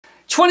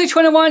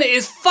2021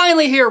 is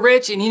finally here,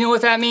 Rich, and you know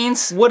what that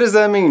means? What does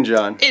that mean,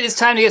 John? It is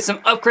time to get some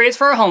upgrades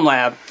for our home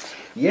lab.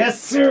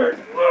 Yes, sir.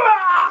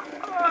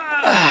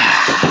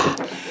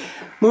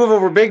 Move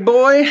over, big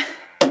boy.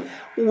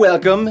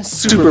 Welcome,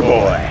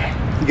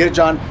 SuperBoi. You get it,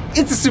 John?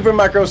 It's a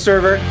Supermicro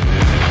server.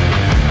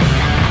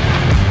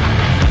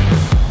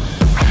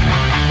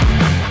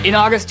 In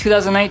August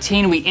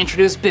 2019, we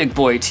introduced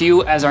BigBoi to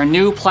you as our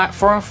new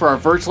platform for our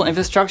virtual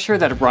infrastructure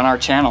that run our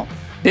channel.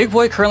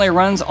 BigBoi currently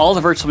runs all the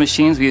virtual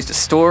machines we use to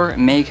store,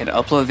 make, and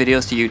upload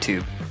videos to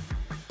YouTube.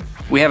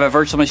 We have a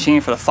virtual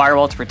machine for the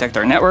firewall to protect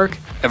our network,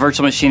 a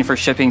virtual machine for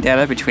shipping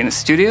data between the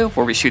studio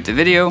where we shoot the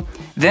video,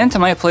 then to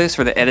my place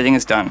where the editing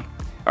is done.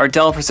 Our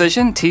Dell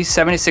Precision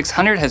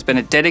T7600 has been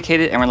a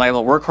dedicated and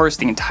reliable workhorse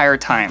the entire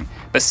time,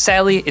 but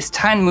sadly, it's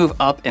time to move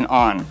up and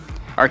on.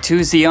 Our two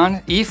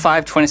Xeon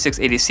E5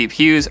 2680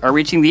 CPUs are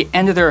reaching the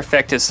end of their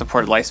effective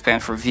supported lifespan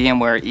for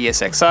VMware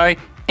ESXi,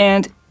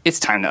 and it's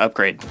time to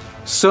upgrade.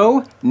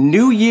 So,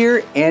 new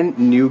year and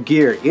new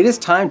gear. It is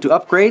time to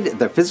upgrade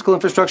the physical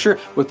infrastructure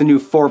with the new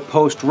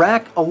 4-post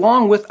rack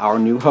along with our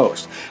new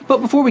host. But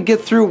before we get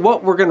through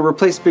what we're going to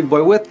replace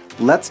BigBoi with,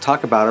 let's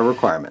talk about our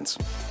requirements.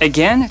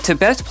 Again, to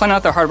best plan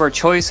out the hardware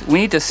choice,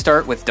 we need to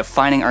start with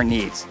defining our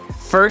needs.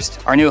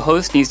 First, our new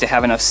host needs to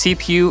have enough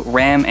CPU,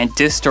 RAM, and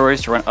disk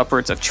storage to run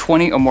upwards of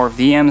 20 or more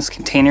VMs,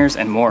 containers,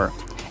 and more,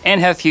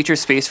 and have future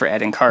space for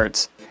adding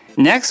cards.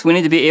 Next, we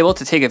need to be able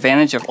to take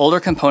advantage of older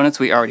components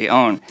we already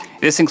own.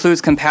 This includes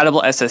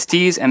compatible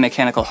SSDs and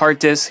mechanical hard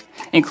disks,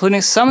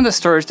 including some of the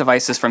storage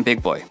devices from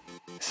BigBoi.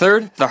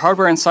 Third, the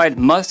hardware inside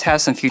must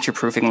have some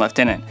future-proofing left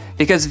in it.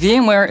 Because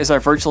VMware is our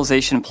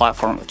virtualization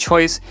platform of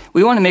choice,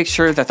 we want to make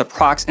sure that the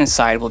procs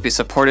inside will be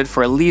supported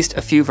for at least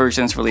a few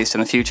versions released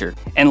in the future.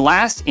 And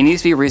last, it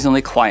needs to be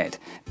reasonably quiet.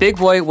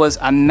 BigBoi was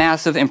a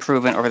massive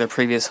improvement over the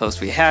previous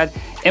host we had,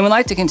 and we'd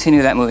like to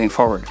continue that moving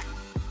forward.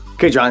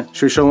 Okay, John,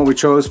 should we show them what we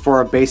chose for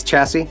our base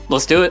chassis?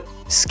 Let's do it.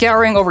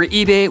 Scouring over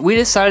eBay, we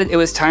decided it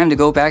was time to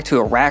go back to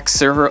a rack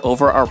server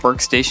over our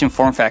workstation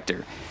form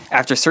factor.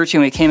 After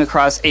searching, we came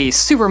across a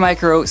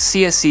Supermicro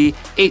CSE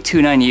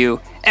 829U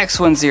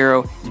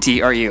X10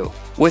 DRU.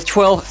 With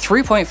 12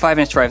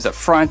 3.5-inch drives up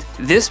front,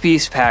 this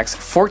beast packs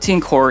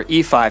 14-core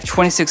E5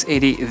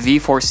 2680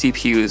 V4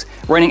 CPUs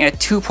running at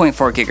 2.4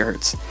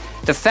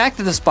 GHz. The fact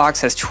that this box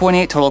has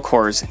 28 total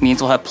cores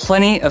means we'll have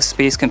plenty of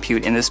space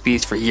compute in this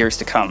beast for years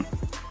to come.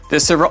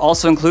 This server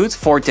also includes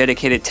 4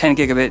 dedicated 10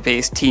 gigabit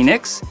based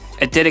TNICs,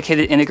 a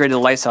dedicated integrated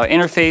lifestyle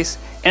interface,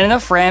 and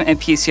enough RAM and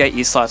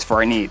PCIe slots for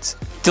our needs.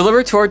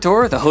 Delivered to our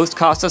door, the host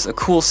cost us a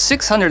cool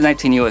 $619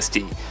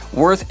 USD,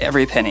 worth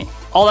every penny.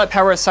 All that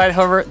power aside,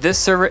 however, this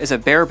server is a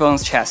bare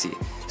bones chassis.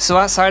 So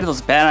outside of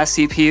those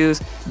badass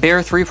CPUs,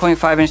 bare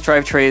 3.5-inch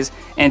drive trays,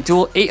 and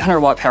dual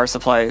 800-watt power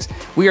supplies,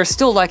 we are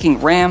still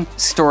lacking RAM,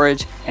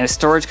 storage, and a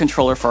storage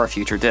controller for our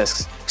future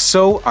disks.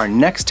 So our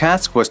next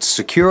task was to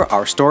secure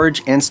our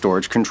storage and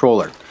storage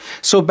controller.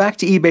 So back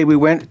to eBay we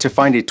went to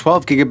find a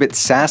 12 gigabit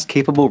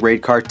SAS-capable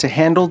RAID card to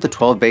handle the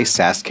 12-base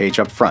SAS cage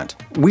up front.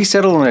 We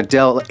settled on a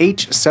Dell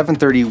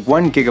H730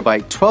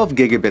 1GB 12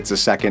 gigabits a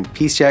second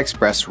PCI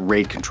Express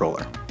RAID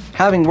controller.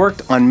 Having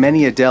worked on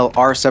many a Dell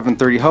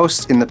R730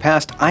 hosts in the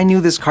past, I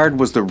knew this card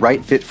was the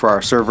right fit for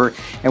our server,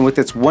 and with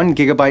its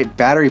 1GB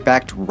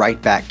battery-backed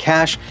write-back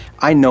cache,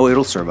 I know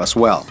it'll serve us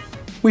well.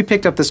 We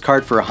picked up this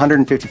card for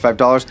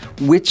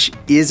 $155, which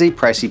is a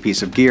pricey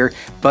piece of gear,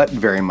 but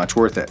very much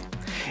worth it.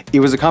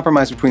 It was a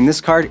compromise between this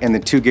card and the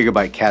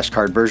 2GB cache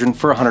card version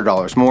for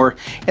 $100 more,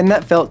 and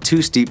that felt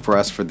too steep for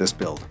us for this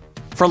build.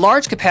 For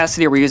large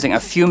capacity, we're using a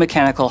few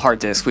mechanical hard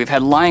disks we've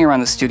had lying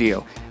around the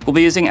studio. We'll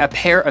be using a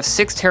pair of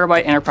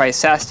 6TB enterprise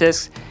SAS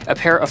disks, a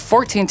pair of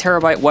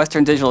 14TB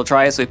Western Digital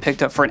drives we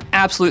picked up for an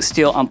absolute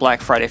steal on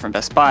Black Friday from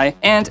Best Buy,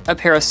 and a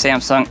pair of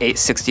Samsung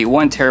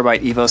 861TB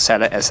Evo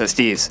SATA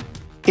SSDs.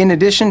 In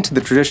addition to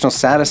the traditional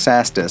SATA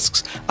SAS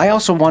disks, I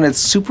also wanted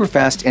super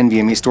fast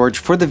NVMe storage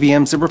for the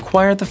VMs that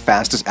require the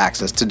fastest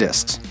access to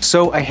disks.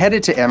 So I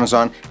headed to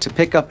Amazon to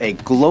pick up a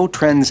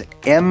Glowtrends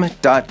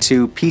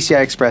M.2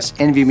 PCI Express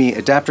NVMe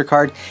adapter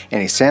card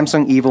and a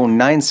Samsung Evo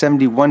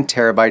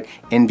 971TB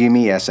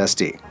NVMe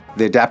SSD.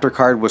 The adapter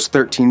card was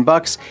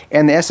 $13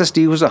 and the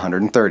SSD was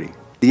 $130.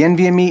 The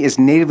NVMe is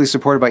natively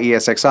supported by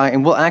ESXi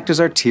and will act as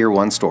our Tier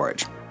 1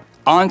 storage.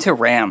 On to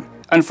RAM.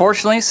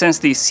 Unfortunately, since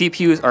these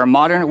CPUs are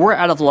modern, we're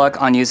out of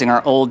luck on using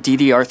our old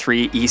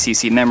DDR3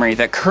 ECC memory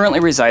that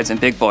currently resides in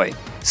BigBoi.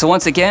 So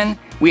once again,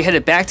 we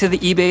headed back to the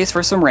eBays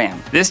for some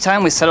RAM. This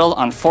time we settled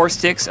on 4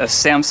 sticks of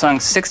Samsung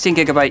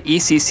 16GB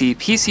ECC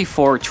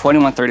PC4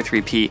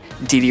 2133p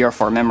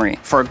DDR4 memory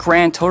for a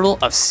grand total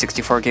of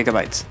 64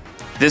 gigabytes.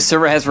 This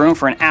server has room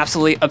for an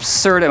absolutely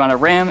absurd amount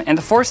of RAM, and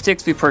the 4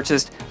 sticks we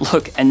purchased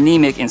look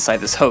anemic inside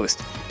this host.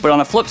 But on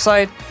the flip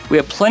side, we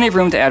have plenty of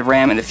room to add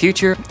RAM in the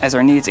future as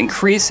our needs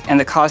increase and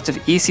the cost of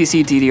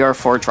ECC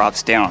DDR4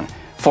 drops down.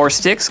 4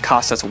 sticks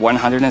cost us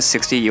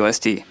 $160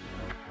 USD.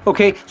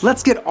 Okay,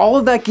 let's get all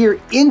of that gear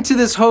into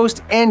this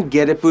host and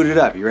get it booted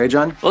up. You ready,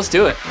 John? Let's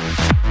do it.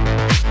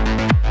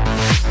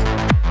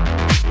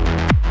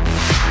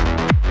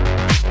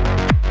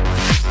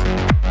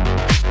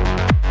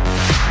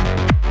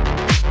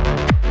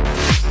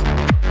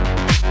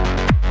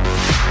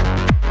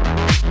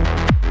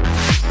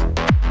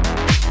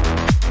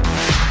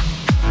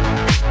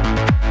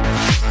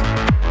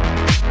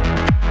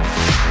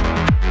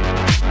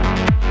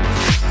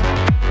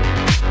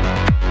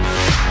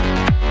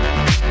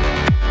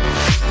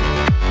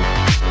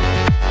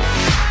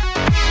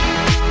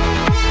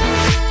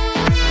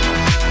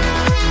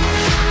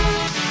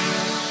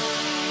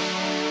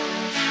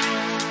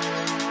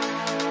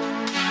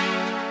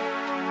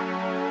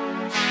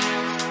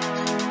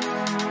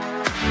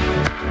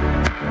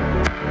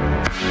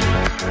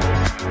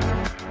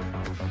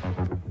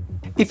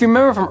 If you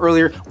remember from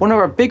earlier, one of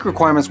our big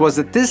requirements was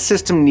that this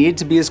system needed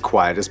to be as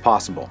quiet as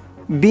possible.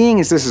 Being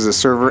as this is a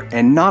server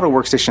and not a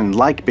workstation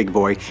like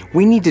BigBoi,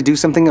 we need to do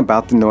something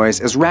about the noise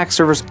as rack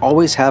servers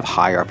always have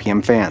high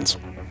RPM fans.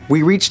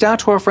 We reached out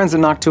to our friends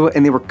at Noctua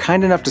and they were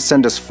kind enough to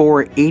send us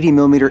 4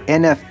 80mm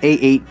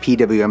NF-A8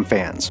 PWM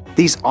fans.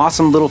 These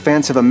awesome little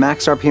fans have a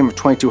max RPM of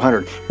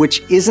 2200,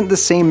 which isn't the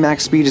same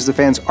max speed as the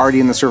fans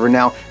already in the server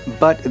now,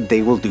 but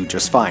they will do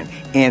just fine.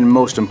 And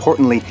most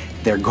importantly,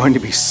 they're going to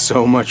be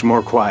so much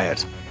more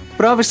quiet.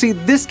 But obviously,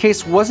 this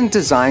case wasn't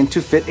designed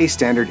to fit a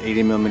standard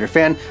 80mm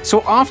fan, so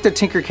off to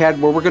Tinkercad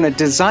where we're going to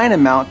design a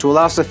mount to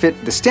allow us to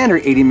fit the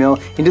standard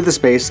 80mm into the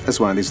space as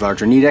one of these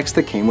larger Needex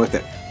that came with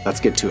it. Let's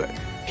get to it.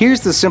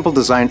 Here's the simple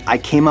design I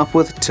came up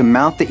with to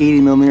mount the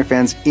 80mm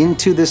fans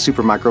into this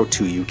Supermicro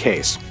 2U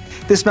case.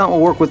 This mount will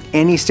work with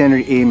any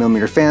standard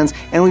 80mm fans,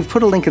 and we've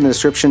put a link in the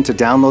description to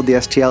download the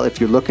STL if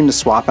you're looking to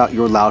swap out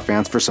your loud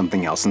fans for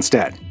something else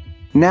instead.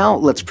 Now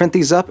let's print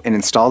these up and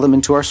install them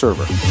into our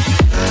server.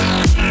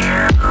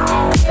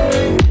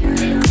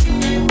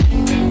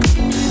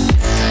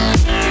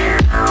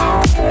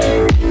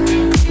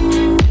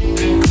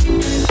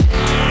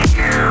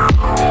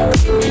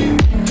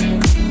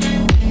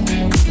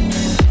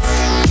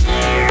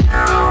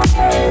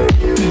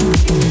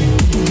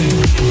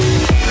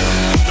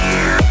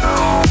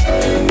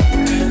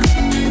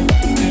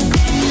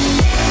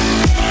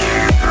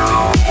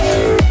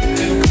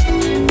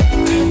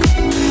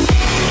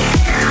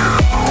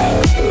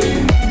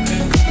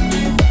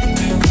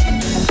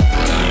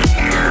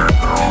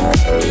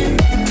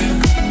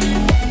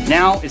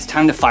 Now it's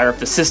time to fire up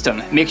the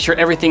system, make sure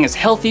everything is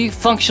healthy,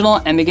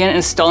 functional, and begin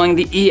installing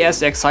the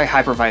ESXi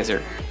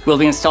hypervisor. We'll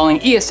be installing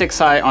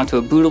ESXi onto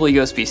a bootable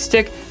USB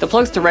stick that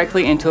plugs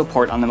directly into a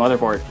port on the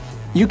motherboard.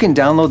 You can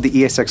download the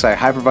ESXi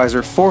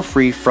hypervisor for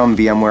free from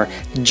VMware.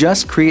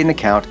 Just create an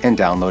account and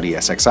download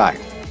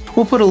ESXi.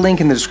 We'll put a link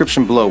in the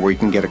description below where you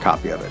can get a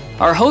copy of it.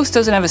 Our host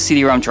doesn't have a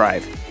CD-ROM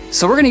drive,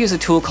 so we're going to use a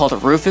tool called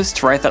Rufus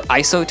to write that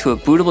ISO to a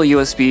bootable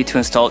USB to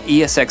install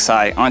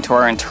ESXi onto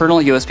our internal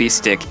USB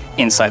stick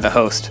inside the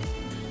host.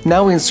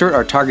 Now we insert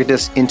our target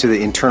disk into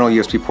the internal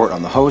USB port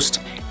on the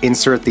host,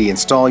 insert the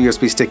install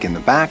USB stick in the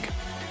back,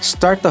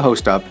 start the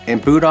host up,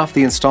 and boot off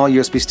the install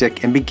USB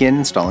stick and begin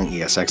installing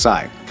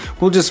ESXi.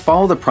 We'll just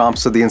follow the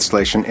prompts of the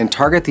installation and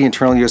target the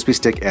internal USB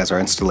stick as our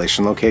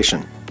installation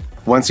location.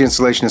 Once the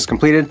installation is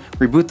completed,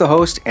 reboot the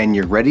host and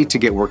you're ready to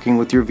get working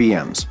with your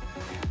VMs.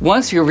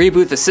 Once we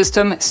reboot the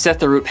system, set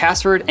the root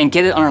password, and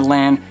get it on our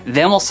LAN,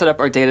 then we'll set up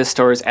our data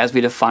stores as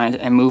we defined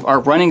and move our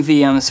running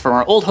VMs from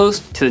our old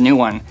host to the new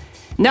one.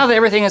 Now that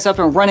everything is up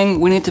and running,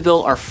 we need to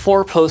build our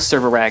 4-post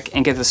server rack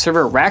and get the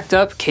server racked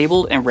up,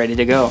 cabled, and ready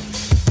to go.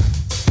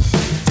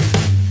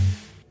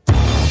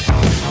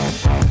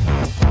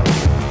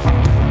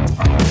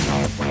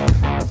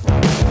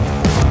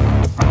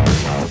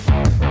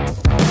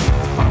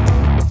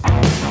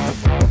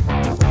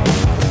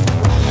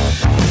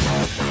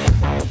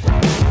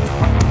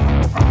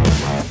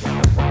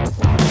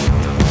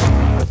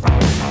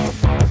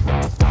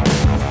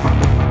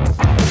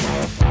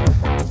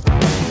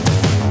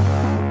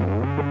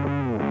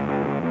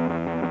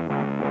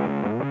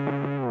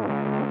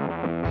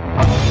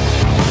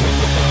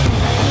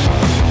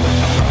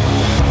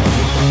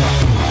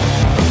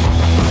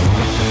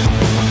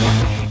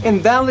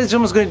 And that, ladies and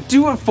gentlemen, is going to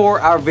do it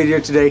for our video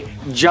today.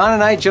 John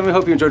and I generally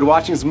hope you enjoyed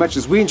watching as much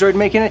as we enjoyed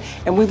making it,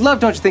 and we'd love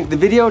to know what you think of the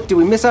video. Did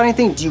we miss out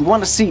anything? Do you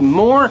want to see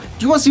more? Do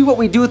you want to see what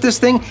we do with this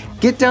thing?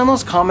 Get down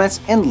those comments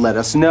and let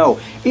us know.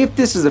 If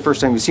this is the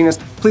first time you've seen us,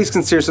 please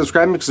consider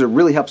subscribing because it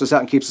really helps us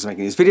out and keeps us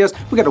making these videos.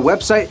 We got a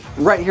website.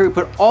 Right here we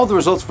put all the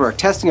results for our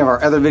testing of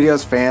our other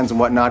videos, fans and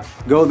whatnot.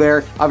 Go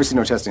there. Obviously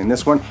no testing in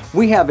this one.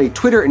 We have a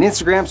Twitter and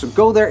Instagram, so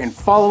go there and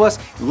follow us.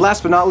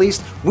 Last but not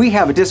least, we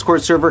have a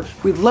Discord server.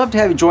 We'd love to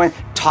have you join.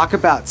 Talk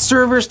about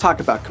servers, talk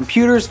about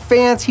computers,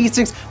 fans,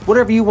 heatsinks,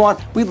 whatever you want.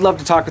 We'd love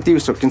to talk with you,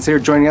 so consider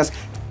joining us.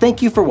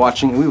 Thank you for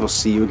watching, and we will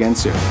see you again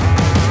soon.